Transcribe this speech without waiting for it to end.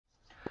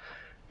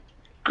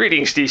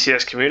Greetings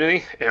DCS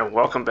community and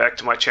welcome back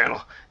to my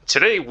channel.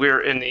 Today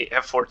we're in the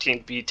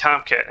F-14B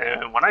Tomcat,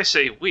 and when I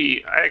say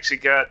we, I actually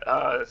got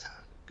a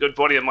good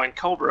buddy of mine,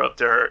 Cobra, up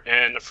there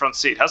in the front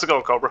seat. How's it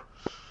going, Cobra?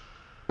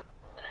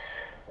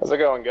 How's it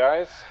going,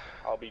 guys?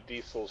 I'll be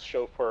Diesel's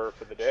chauffeur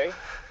for the day.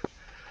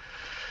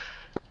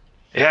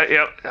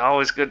 Yeah,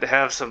 always good to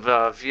have some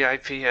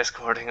VIP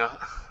escorting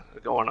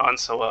going on.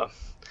 So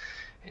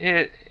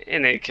in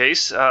any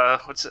case,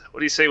 what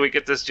do you say we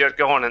get this jet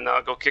going and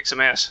go kick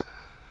some ass?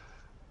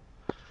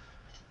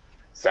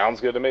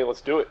 Sounds good to me.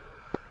 Let's do it.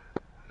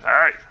 All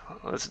right,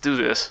 let's do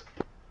this.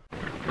 All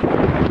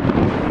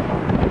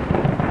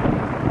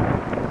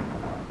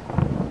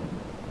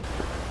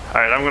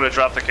right, I'm going to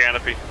drop the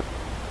canopy.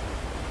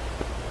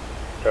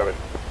 Copy.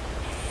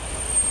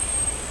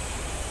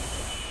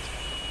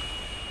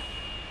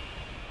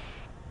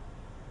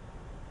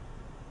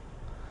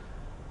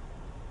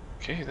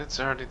 Okay, that's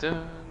already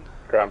done.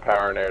 Ground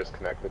power and air is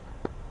connected.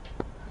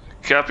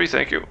 Copy,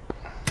 thank you.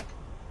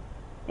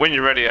 When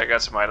you're ready, I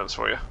got some items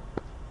for you.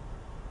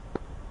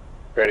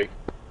 Ready.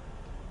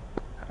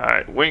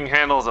 Alright, wing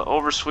handles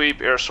oversweep,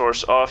 air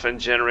source off, and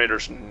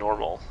generators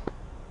normal.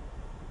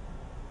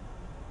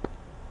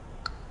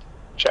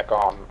 Check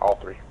on all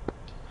three.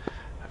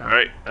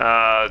 Alright,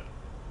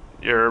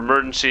 your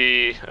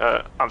emergency,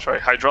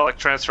 hydraulic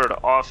transfer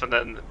to off, and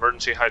then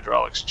emergency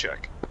hydraulics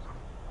check.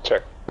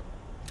 Check.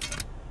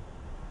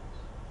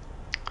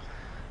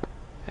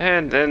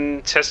 And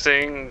then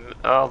testing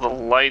all the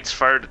lights,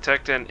 fire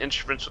detector, and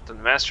instruments with the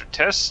master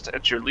test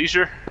at your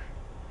leisure.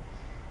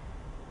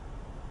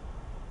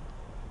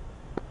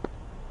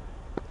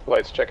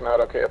 Lights checking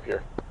out okay up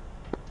here.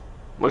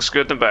 Looks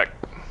good in the back.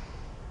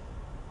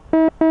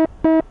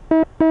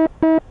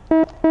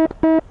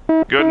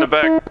 Good in the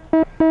back.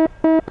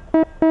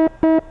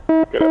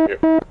 Good up here.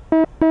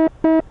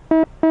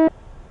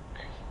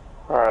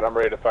 Alright, I'm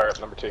ready to fire up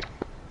number 2.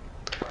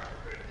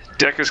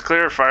 Deck is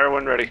clear, fire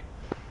when ready.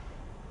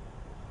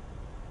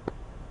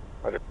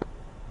 Roger.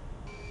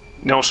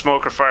 No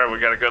smoke or fire, we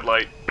got a good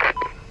light.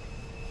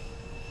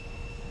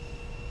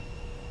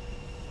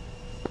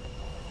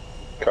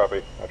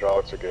 Copy.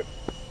 Hydraulics are good.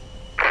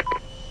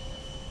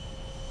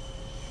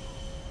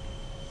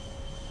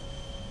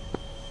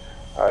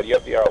 Do you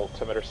have the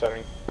altimeter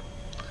setting?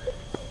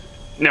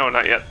 No,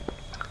 not yet.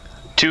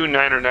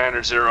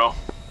 299er0.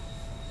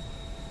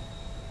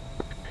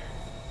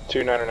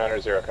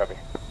 299er0, copy.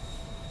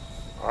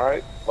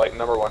 Alright, light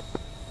number 1.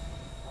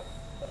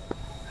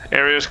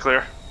 Area's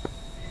clear.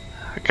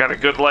 I got a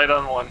good light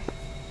on 1.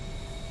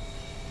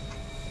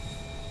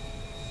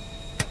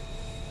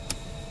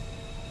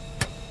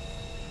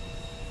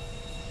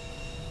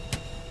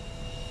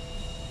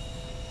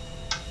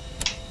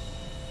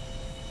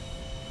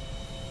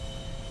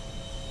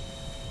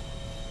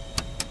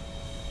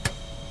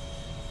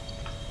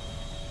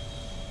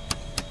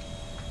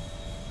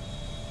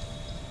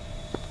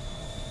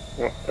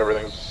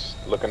 Everything's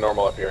looking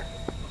normal up here.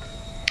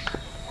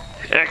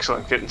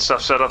 Excellent, getting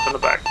stuff set up in the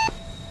back.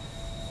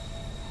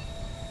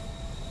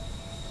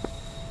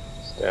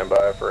 Stand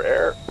by for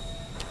air.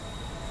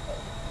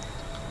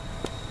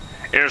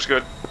 Air's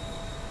good.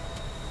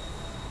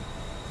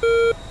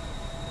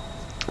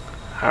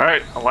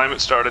 Alright,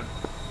 alignment started.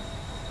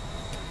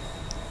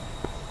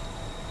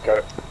 Got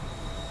it.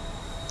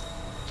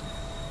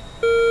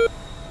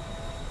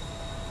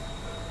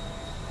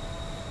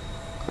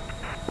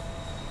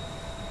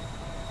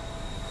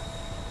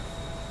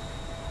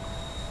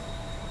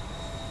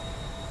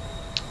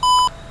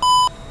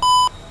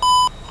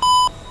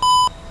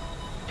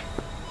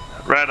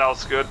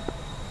 Radal's good.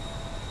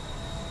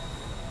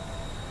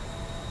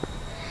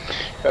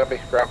 Copy.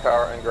 Ground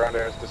power and ground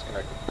air is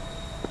disconnected.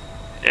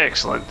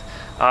 Excellent.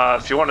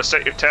 If you want to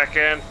set your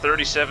TACAN,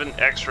 37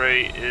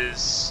 X-ray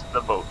is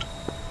the boat.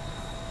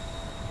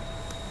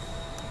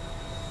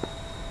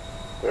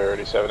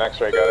 37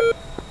 X-ray, got it.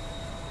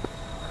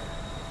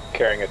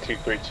 Carrying a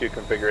 232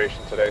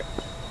 configuration today.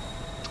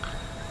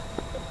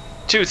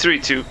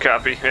 232,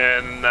 copy.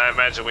 And I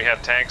imagine we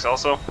have tanks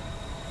also?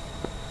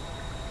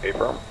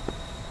 Affirm.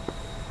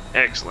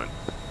 Excellent.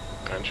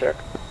 And check.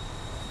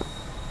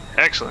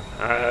 Excellent.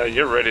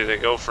 You're ready to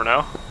go for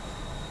now.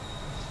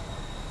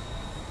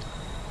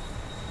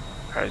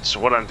 Alright,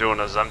 so what I'm doing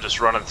is I'm just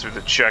running through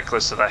the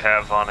checklist that I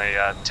have on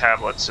a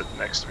tablet sitting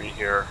next to me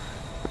here.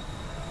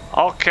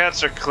 All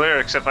cats are clear,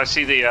 except I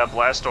see the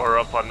blast door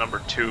up on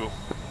number 2.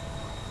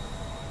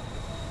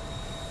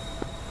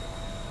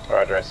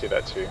 Roger, I see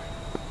that too.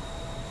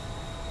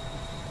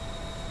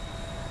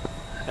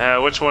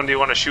 Which one do you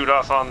want to shoot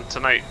off on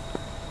tonight?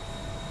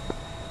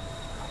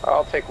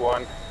 I'll take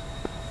one.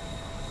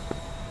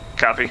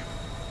 Copy.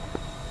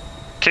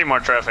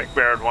 Kmart traffic,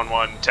 Barrett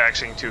 11,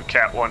 taxiing to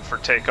Cat 1 for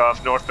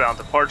takeoff, northbound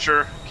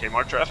departure,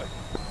 Kmart traffic.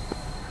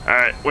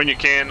 Alright, when you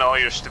can, all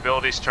your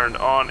stability's turned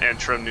on and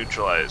trim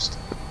neutralized.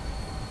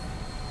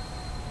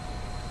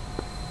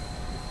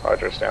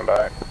 Roger, stand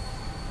by.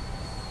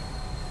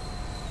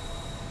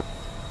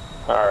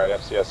 Alright,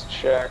 FCS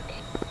check.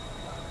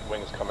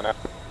 Wings coming out.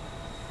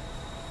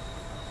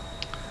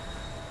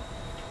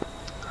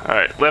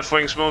 Alright, left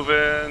wing's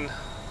moving.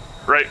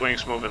 Right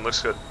wing's moving.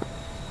 Looks good.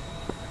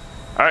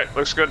 Alright,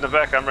 looks good in the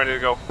back. I'm ready to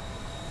go.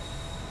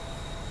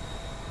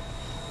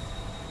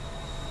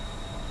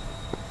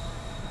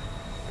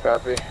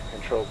 Copy.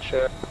 Control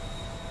check.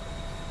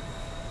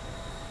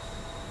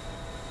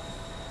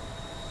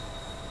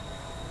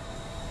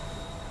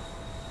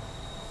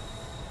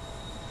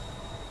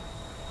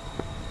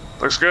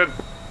 Looks good.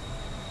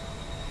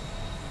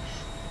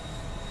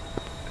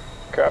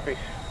 Copy.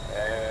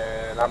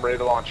 And I'm ready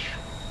to launch.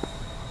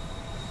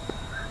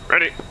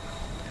 Ready.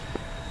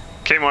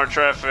 Kmart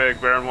traffic,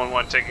 Baron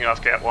 1-1 taking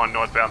off Cat 1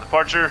 northbound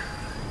departure.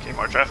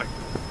 Kmart traffic.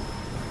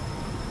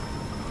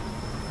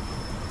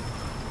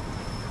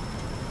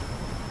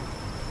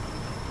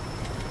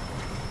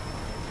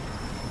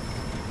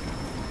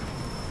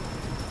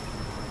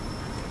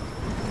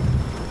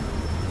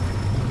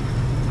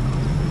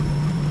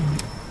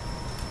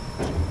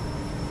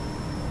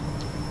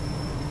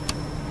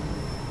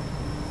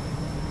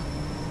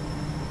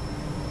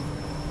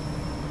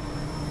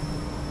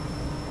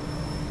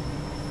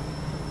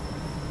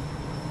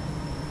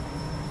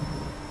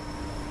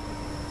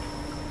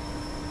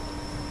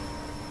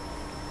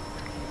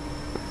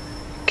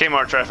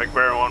 Kmart traffic,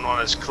 Baron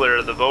 1-1 is clear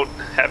of the boat.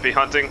 Happy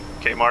hunting,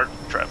 Kmart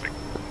traffic.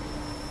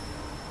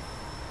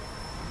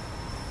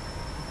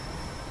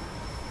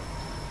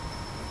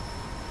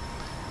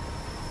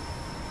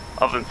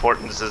 Of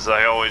importance is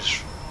I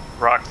always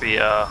rock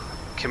the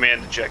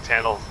command eject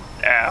handle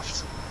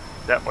aft.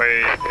 That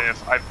way,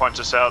 if I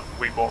punch us out,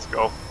 we both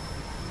go.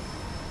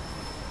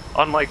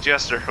 Unlike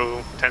Jester,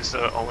 who tends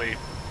to only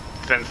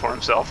fend for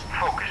himself.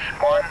 Focus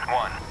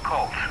 1-1,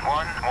 Colt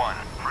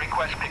 1-1,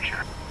 request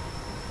picture.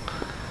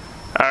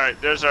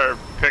 Alright, there's our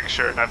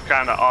picture, and I've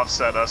kind of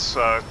offset us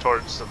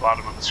towards the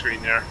bottom of the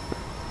screen there.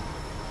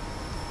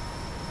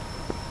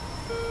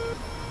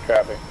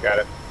 Copy. Got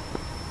it.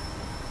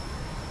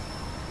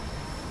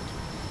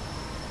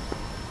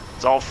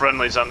 It's all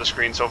friendlies on the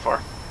screen so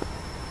far.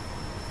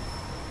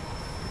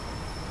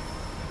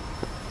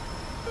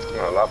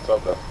 Oh, lots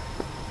of them.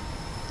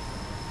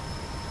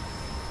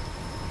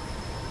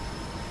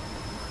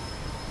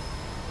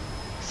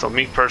 So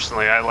me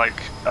personally, I like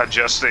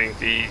adjusting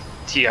the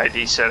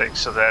TID settings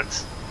so that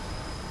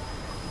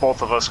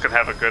both of us can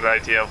have a good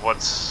idea of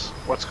what's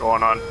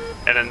going on.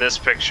 And in this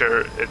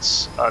picture,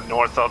 it's a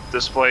north-up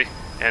display,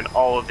 and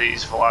all of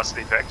these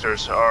velocity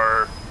vectors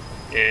are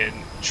in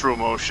true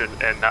motion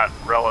and not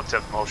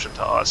relative motion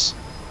to us.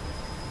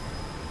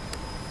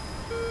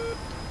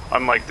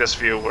 Unlike this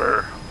view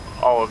where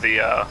all of the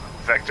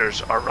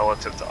vectors are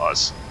relative to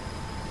us.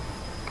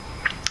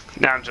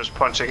 Now I'm just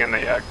punching in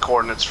the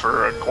coordinates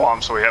for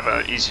Guam so we have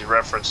an easy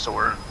reference to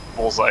where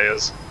Bullseye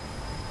is.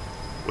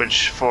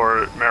 Which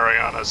for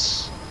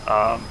Marianas,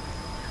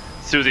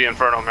 through the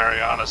Inferno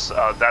Marianas,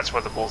 that's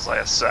where the Bullseye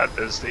is set,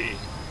 is the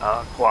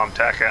Guam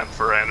TACAN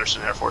for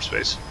Anderson Air Force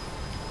Base.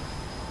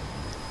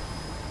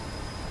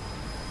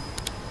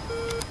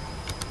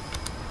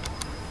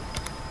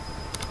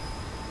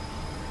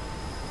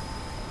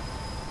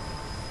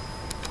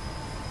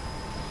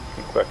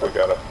 Looks like we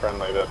got a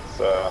friendly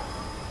that's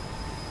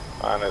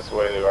on his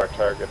way to our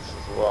targets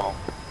as well.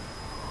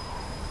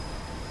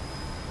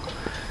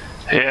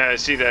 Yeah, I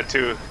see that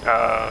too.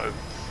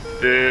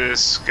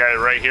 This guy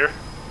right here.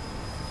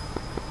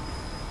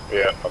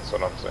 Yeah, that's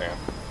what I'm saying.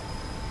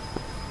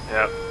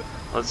 Yeah.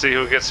 Let's see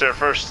who gets there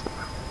first.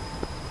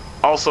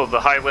 Also, the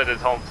highlighted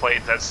home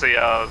plate, that's the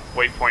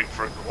waypoint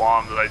for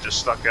Guam that I just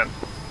stuck in.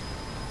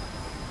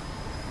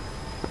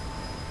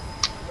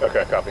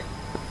 Okay, copy.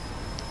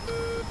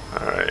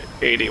 Alright,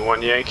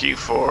 81 Yankee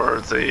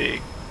for the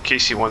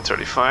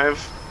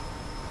KC-135.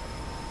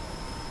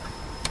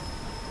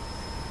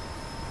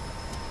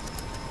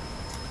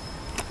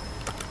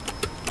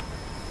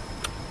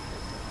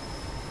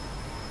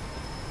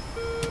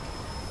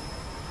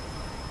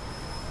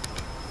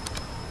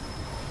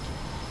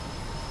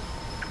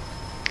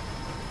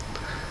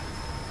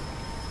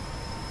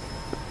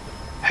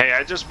 Hey,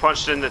 I just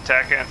punched in the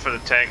TACAN for the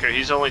tanker.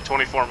 He's only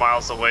 24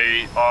 miles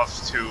away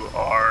off to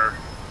our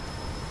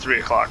 3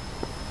 o'clock.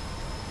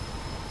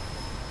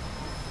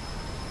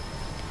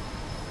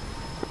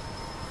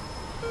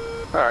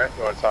 Alright,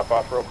 you want to top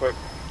off real quick?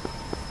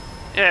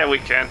 Yeah, we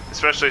can,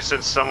 especially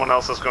since someone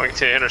else is going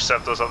to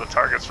intercept those other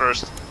targets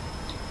first.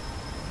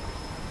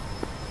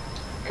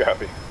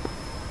 Copy.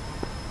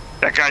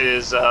 That guy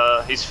is,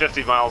 he's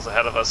 50 miles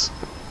ahead of us.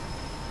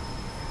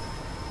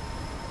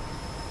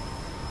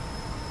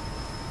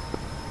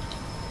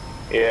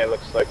 Yeah, it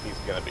looks like he's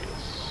going to be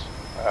us.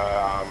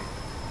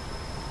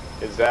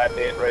 Is that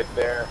it right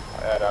there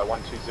at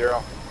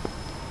 120?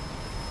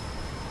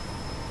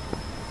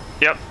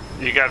 Yep,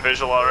 you got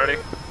visual already?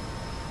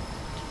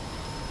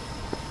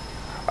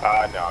 No,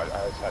 I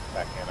just had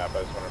that hand up.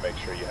 I just want to make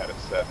sure you had it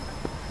set.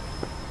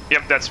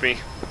 Yep, that's me.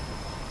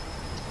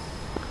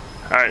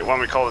 Alright, want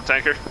me to call the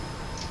tanker?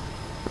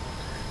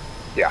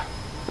 Yeah.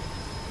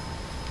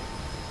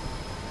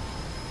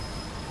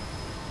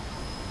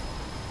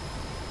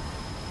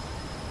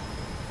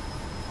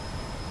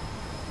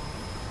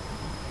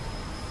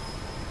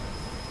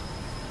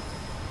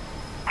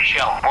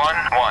 Shell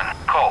 1-1.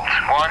 Colt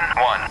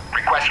 1-1.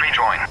 Request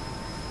rejoin.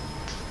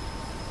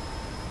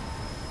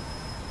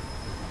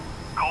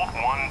 Colt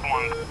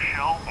 1-1.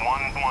 Shell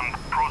 1-1.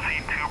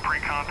 Proceed to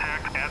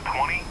pre-contact at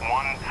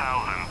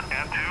 21,000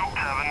 at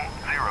 270.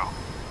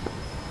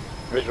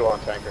 Visual on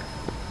tanker.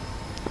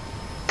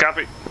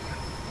 Copy.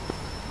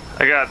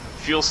 I got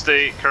fuel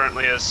state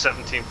currently as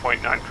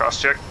 17.9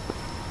 cross check.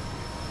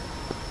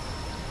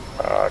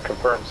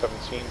 Confirm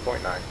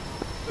 17.9.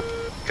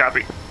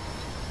 Copy.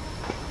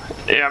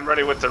 Yeah, I'm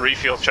ready with the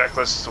refuel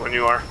checklist when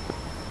you are.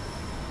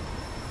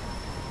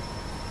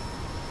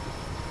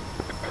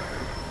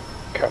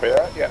 Copy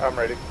that. Yeah, I'm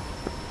ready.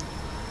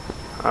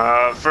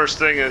 First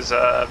thing is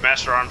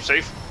master arm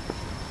safe.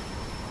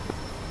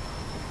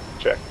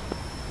 Check.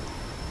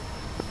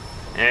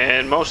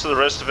 And most of the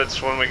rest of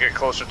it's when we get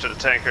closer to the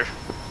tanker.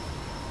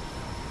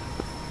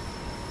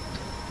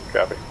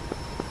 Copy.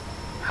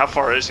 How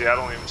far is he? I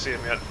don't even see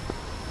him yet.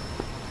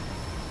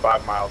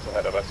 5 miles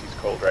ahead of us. He's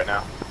cold right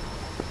now.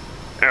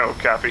 Oh,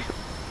 copy.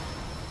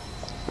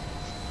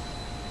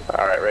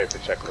 Alright, ready for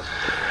checklist.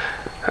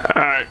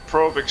 Alright,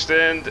 probe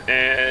extend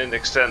and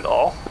extend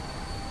all.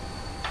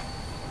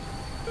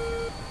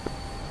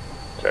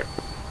 Check.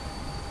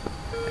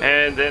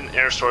 And then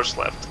air source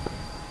left.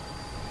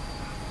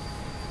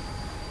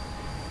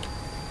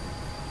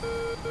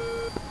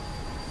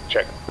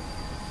 Check.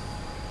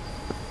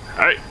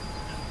 Alright,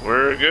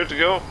 we're good to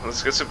go.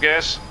 Let's get some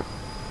gas.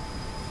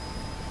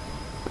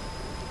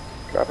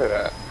 Copy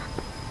that.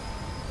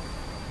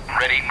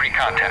 Ready,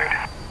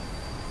 pre-contact.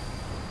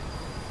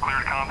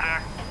 Cleared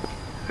contact.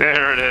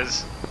 There it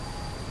is.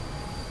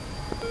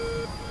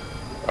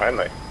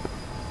 Finally.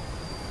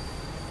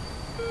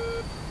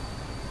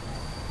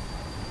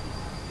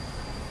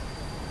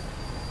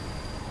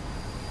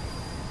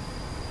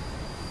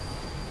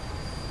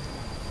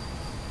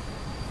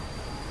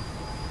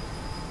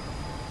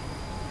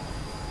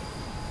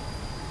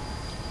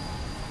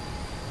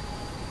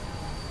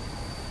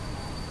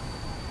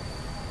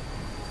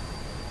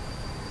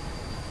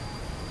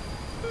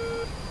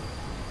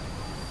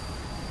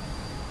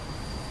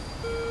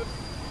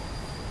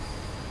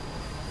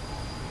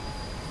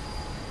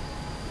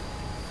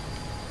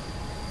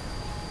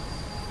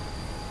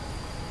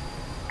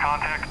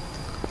 Contact.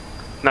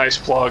 Nice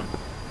plug.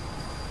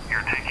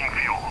 You're taking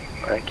fuel.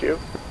 Thank you.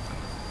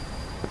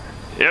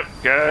 Yep,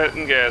 got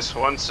and gas.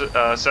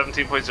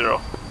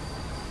 17.0.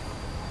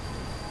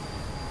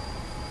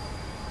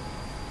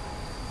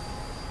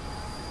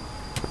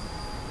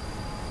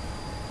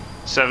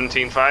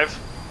 $17.5.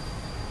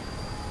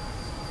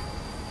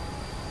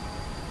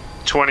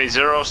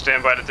 20.0.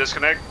 Stand by to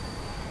disconnect.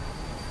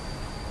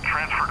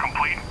 Transfer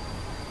complete.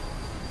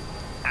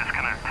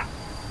 Disconnect.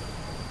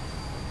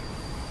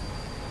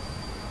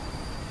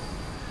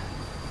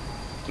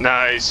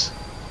 Nice.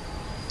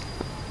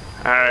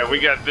 Alright, we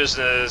got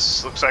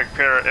business. Looks like a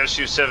pair of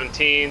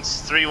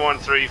SU-17s.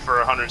 313 for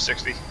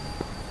 160.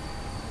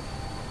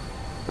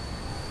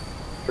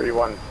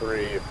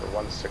 313 for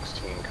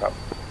 116 cup.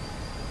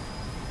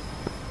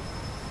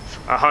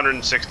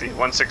 160.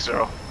 160.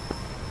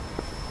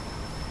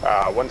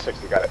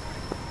 160, got it.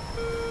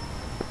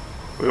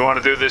 We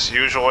want to do this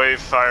usual way,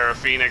 fire a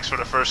Phoenix for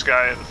the first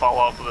guy and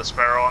follow up with a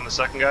Sparrow on the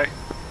second guy.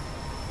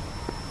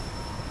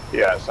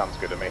 Yeah, sounds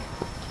good to me.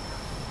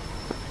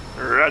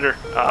 Roger.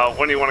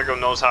 When do you want to go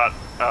nose hot?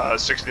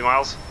 60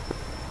 miles?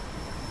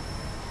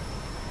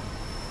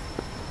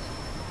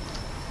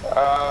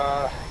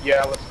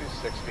 Yeah, let's do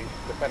 60,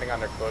 depending on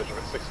their closure,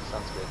 but 60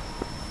 sounds good.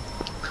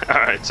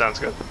 Alright, sounds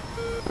good.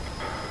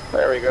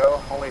 There we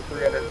go, only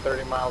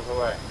 330 miles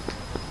away.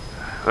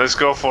 Let's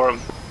go for him.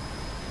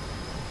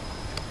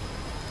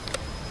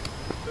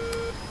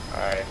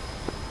 Alright.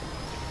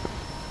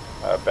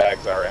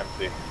 Bags are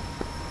empty.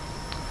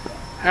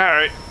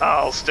 Alright,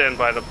 I'll stand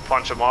by to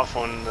punch him off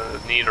when the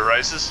need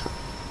arises.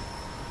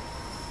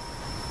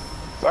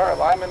 Is our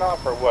alignment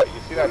off or what? You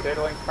see that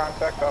data link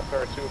contact off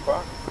there at 2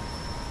 o'clock?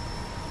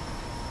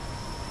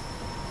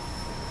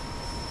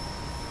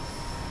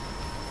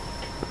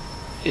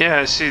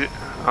 Yeah, I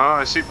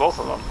see both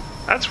of them.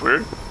 That's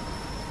weird.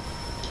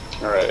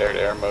 Alright,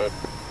 air-to-air mode.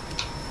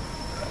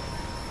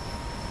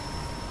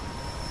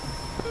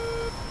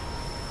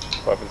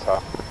 Weapons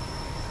hot.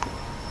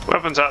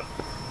 Weapons up.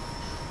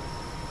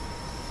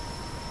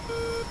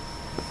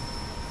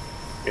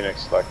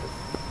 Phoenix selected.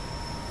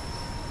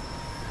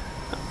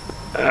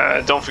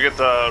 Don't forget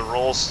the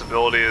roll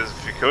stability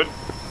if you could.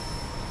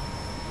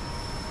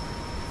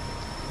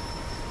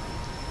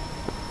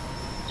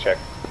 Check.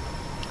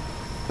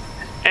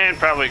 And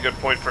probably a good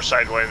point for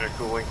sidewinder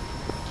cooling.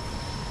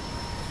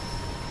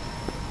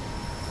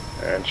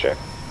 And check.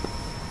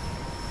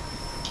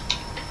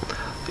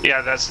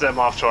 Yeah, that's them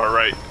off to our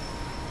right.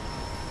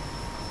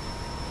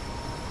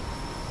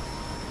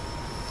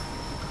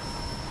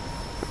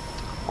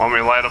 Want me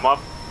to light them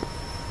up?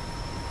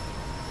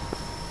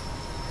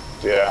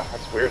 Yeah,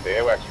 that's weird. The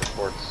AWACS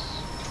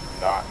report's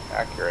not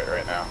accurate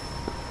right now.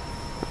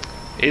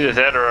 Either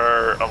that or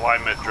our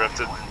alignment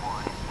drifted.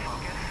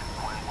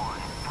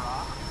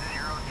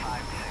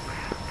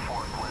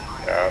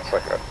 Yeah,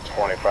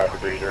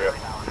 25-degree drift.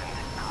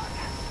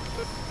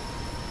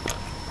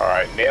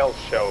 Alright, nails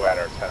show at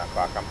our 10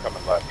 o'clock. I'm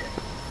coming left.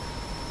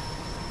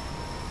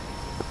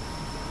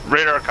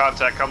 Radar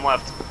contact, come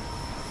left.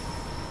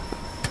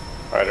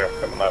 Right there,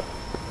 coming left.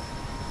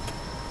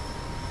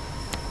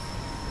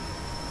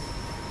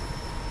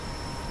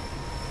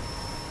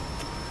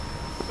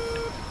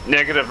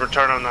 Negative,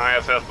 return on the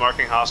IFF,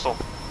 marking hostile.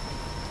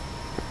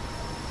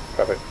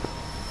 Copy.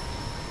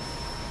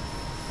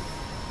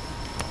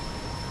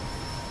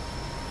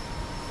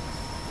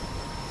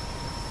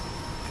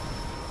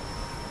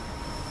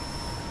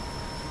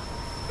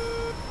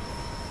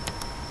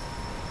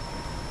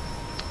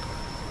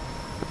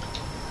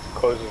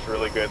 Close is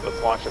really good. Let's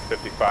launch at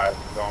 55.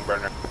 Going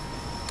burner.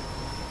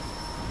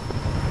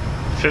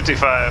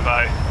 55,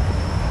 aye.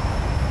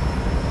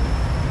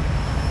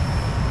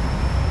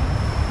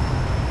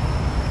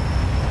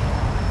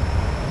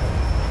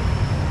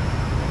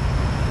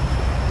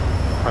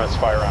 Let's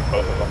fire on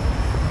both of them.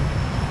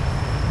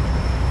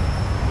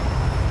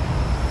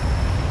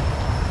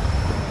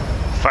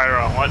 Fire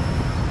on what?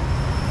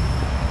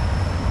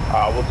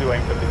 We'll do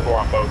aim 54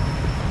 on both.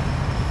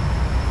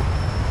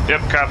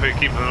 Yep, copy,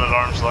 keep them at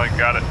arm's length,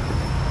 got it.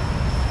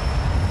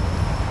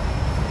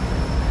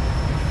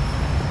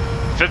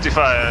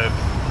 55,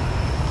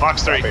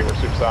 Fox 3. Copy, we're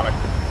supersonic.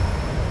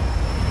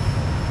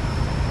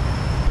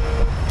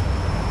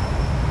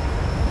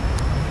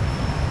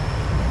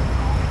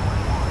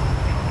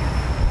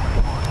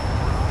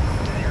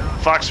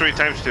 Fox 3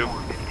 times 2.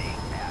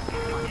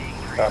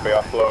 Copy,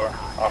 off lower,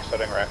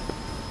 offsetting right.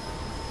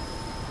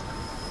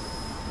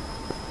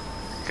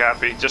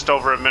 Copy, just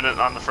over a minute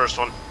on the first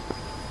one.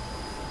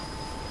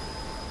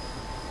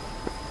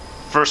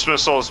 First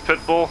missile is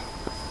Pitbull.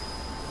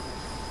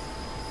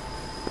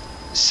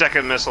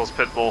 Second missile is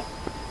Pitbull.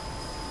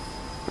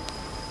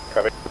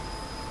 Copy.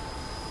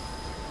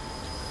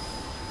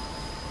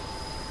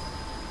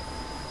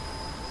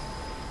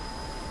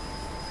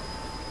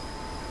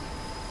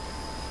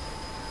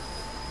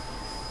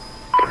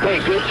 Hey,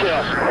 good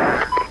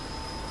shot.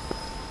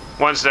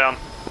 One's down.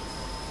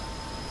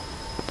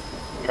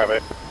 Copy. You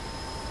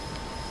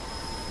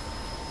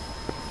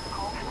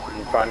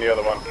can find the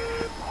other one.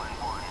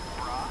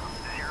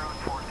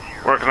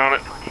 Working on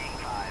it.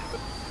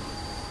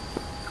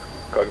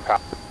 Go to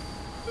power.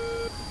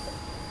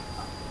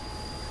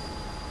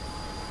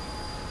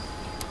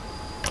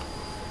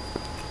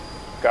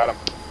 Got him.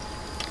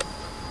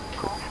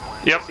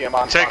 Yep, See him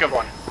on take Fox him.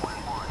 1.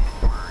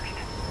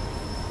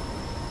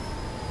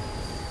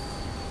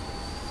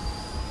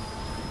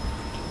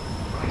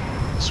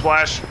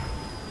 Splash.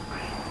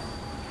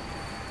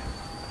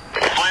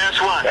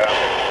 Flash 1. Got him.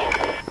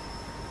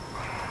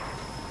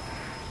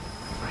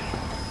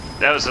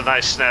 That was a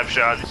nice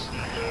snapshot.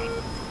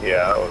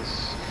 Yeah, that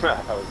was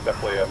that was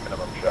definitely a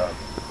minimum shot.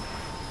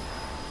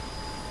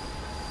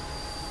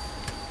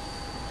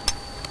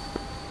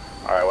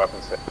 Alright,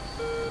 weapons hit.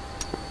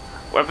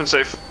 Weapon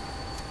safe.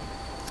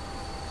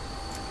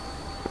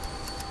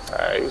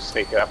 Alright, he was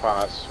sneaking up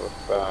on us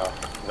with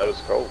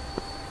nose cold.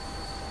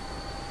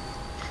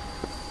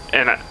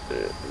 And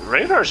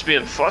radar's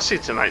being fussy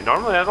tonight.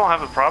 Normally I don't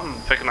have a problem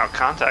picking out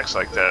contacts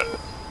like that.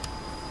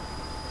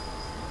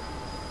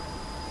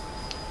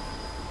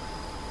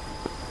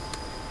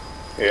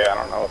 Yeah, I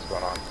don't know what's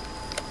going on.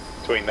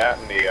 Between that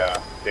and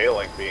the day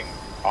link being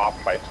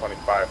off by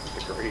 25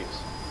 degrees.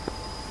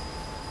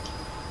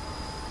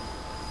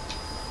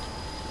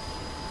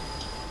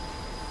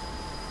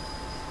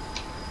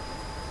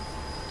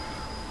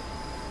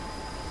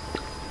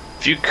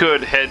 If you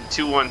could head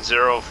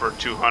 210 for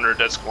 200,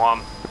 that's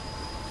Guam.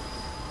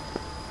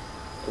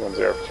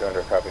 210 for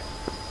 200, copy.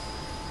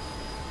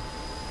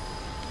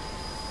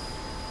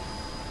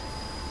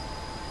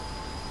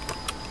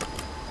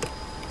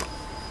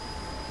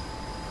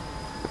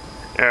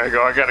 There you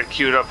go, I got it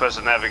queued up as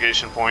a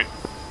navigation point.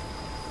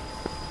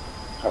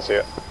 I see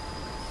it.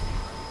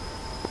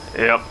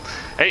 Yep.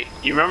 Hey,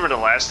 you remember the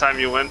last time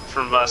you went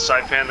from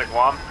Saipan to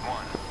Guam?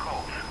 1,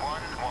 Colt,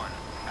 1-1.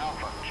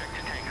 Alpha, check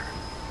the tanker.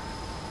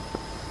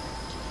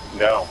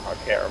 No, I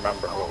can't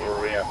remember. What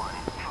were we in?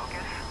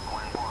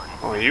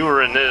 Well, you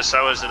were in this,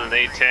 I was in an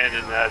A10,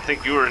 and I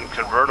think you were in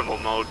convertible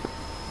mode.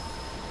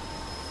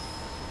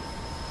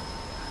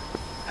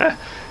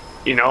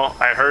 You know,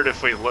 I heard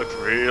if we look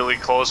really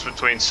close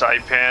between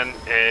Saipan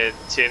and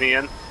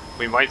Tinian,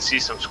 we might see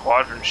some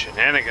squadron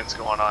shenanigans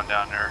going on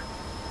down there.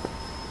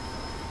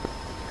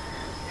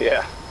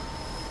 Yeah.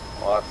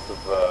 Lots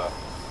of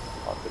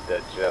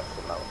dead jets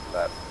in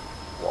that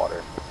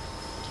water.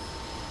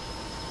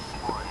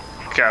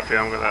 Copy,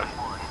 I'm gonna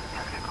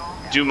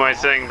do my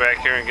thing back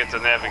here and get the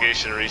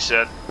navigation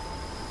reset.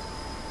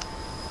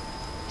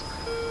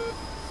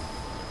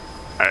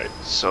 Alright,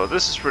 so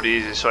this is pretty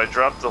easy. So I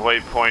dropped the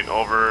waypoint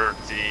over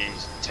the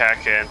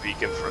TACAN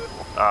beacon for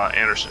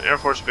Anderson Air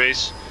Force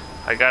Base.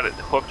 I got it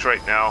hooked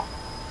right now.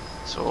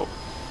 So,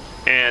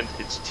 and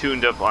it's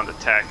tuned up on the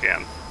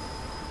TACAN.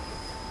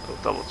 I'll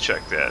double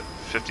check that.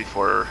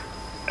 54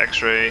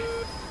 X-ray,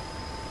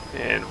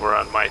 and we're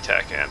on my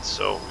TACAN.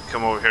 So we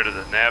come over here to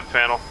the nav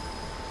panel.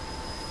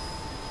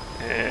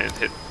 and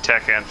hit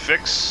tack and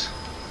fix.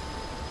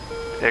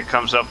 It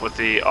comes up with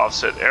the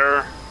offset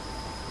error.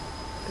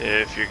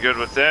 If you're good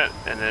with that,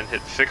 and then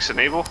hit fix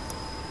enable.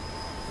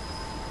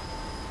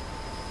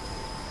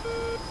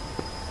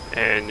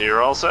 And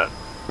you're all set.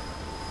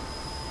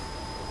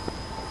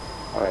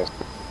 Nice.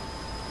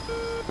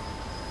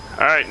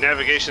 Alright,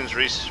 navigation's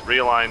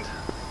realigned.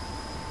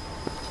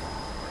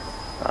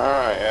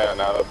 Alright, yeah,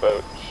 now the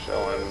boat's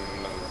showing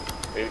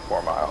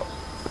 84 miles.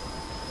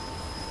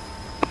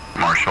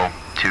 Marshall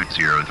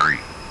 203.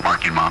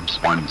 Marking Moms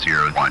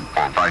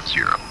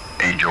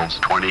 101450. Angels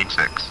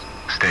 26.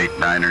 State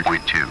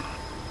 9.2.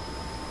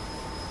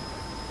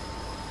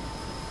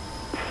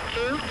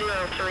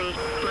 203.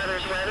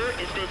 Mother's weather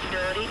is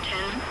visibility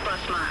 10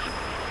 plus miles.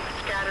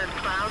 Scattered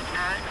clouds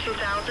at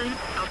 2000.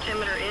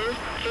 Altimeter is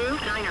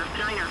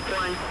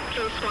 29091.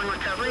 Case 1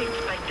 recovery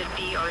expected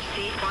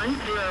BRC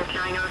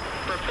 109.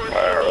 Report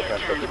Alright, at within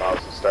 50 10.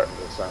 miles is starting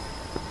to descend.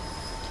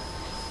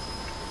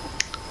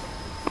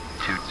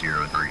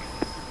 203.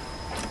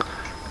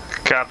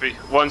 Copy.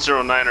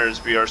 109er is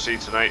BRC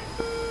tonight.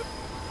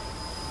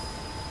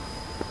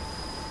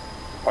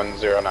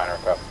 109er,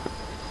 copy.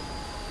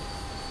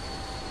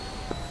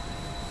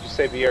 Did you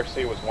say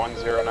BRC was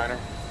 109er?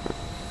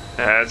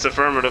 It's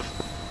affirmative.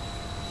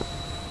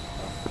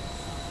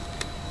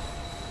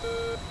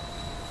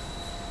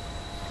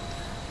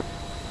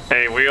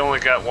 Hey, we only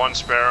got one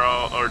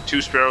sparrow, or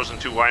two sparrows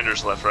and two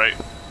winders left, right?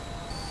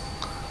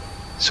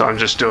 So I'm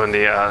just doing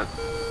the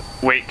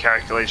weight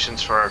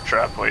calculations for our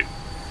trap weight.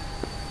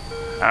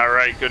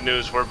 Alright, good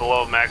news, we're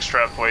below max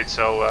trap weight,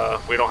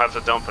 so we don't have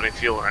to dump any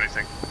fuel or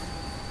anything.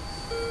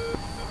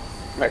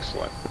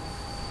 Excellent.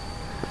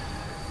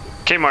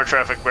 Kmart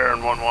traffic,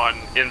 Baron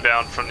 11,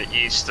 inbound from the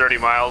east, 30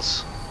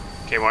 miles.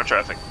 Kmart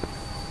traffic.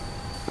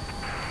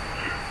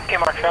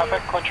 Kmart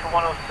traffic, Clincher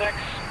 106.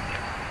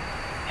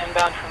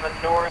 Inbound from the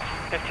north,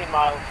 15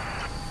 miles.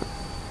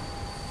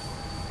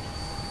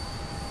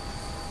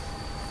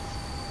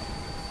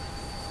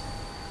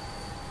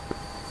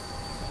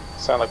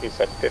 Sound like he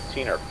said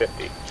 15 or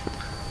 50.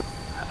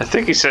 I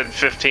think he said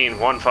 15,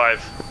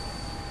 1-5.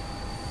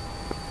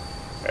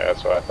 Yeah,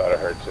 that's what I thought I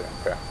heard too.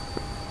 Okay.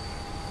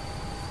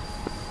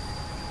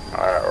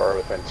 Alright, we're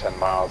within 10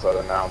 miles, I'd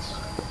announce.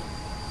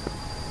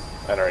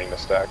 Entering the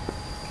stack.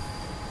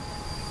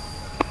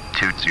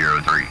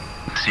 203.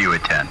 See you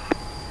at 10.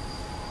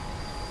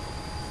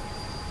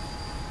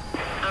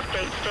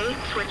 Update state,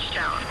 switched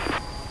out.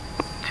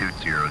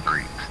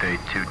 203. State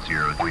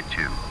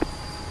 20.2.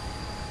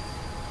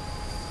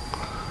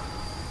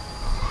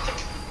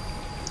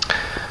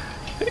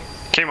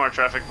 Kmart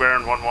traffic,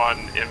 Baron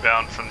 11,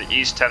 inbound from the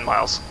east, 10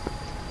 miles.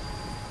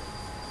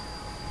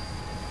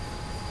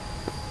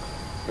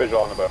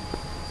 Visual on the boat.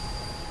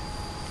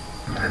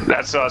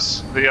 That's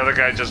us. The other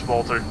guy just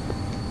bolted.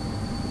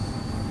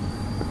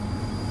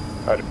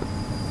 Roger.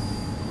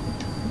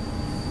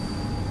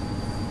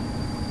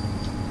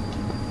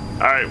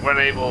 Alright, when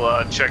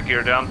able, check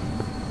gear down.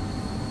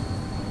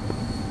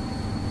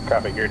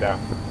 Copy, gear down.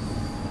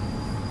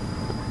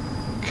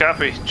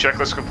 Copy.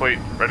 Checklist complete.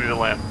 Ready to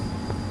land.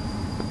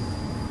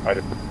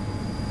 Roger.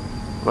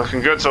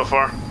 Looking good so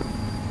far.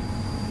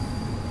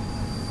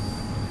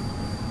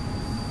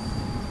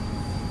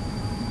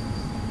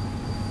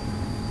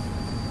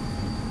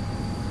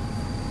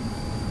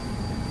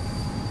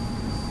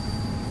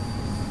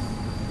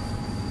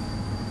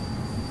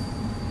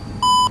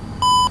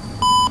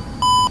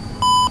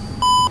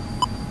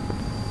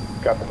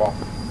 Got the ball.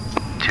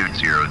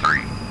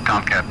 203.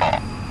 Tomcat ball.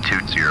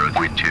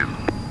 20.2.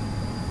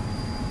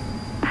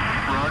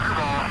 Roger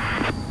ball.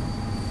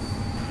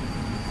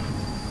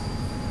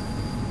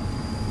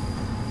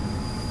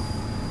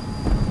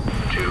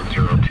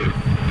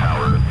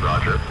 Tower,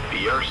 Roger.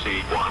 BRC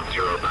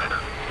 109.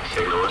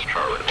 Signal is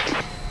Charlie.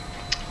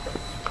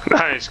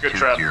 Nice, good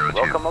trap.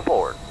 202. Welcome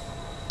aboard.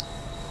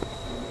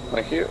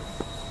 Thank you.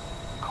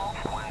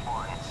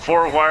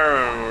 4 wire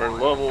and we're a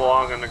little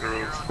long in the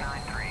groove.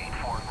 093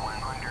 for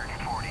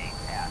 140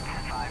 at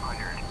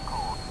 500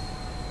 cold.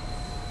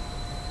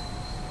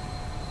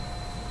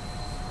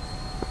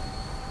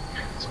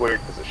 It's weird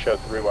because it showed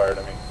 3 wire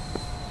to me.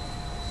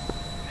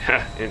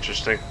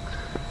 Interesting.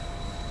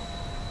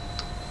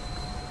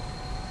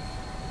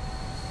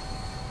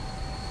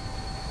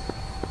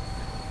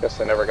 Guess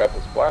I never got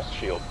this blast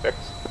shield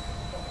fixed.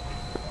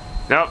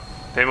 Nope,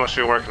 they must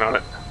be working on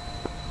it.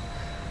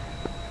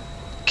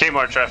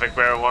 Kmart traffic,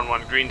 Baron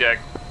 11, green deck.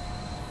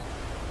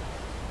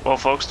 Well,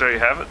 folks, there you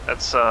have it.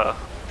 That's a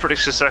pretty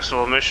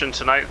successful mission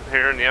tonight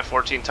here in the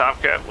F-14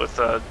 Tomcat with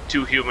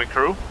 2 human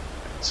crew.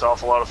 It's an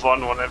awful lot of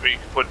fun whenever you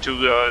can put two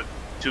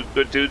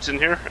good dudes in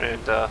here.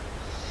 And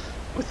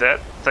with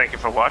that, thank you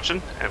for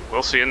watching, and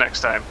we'll see you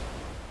next time.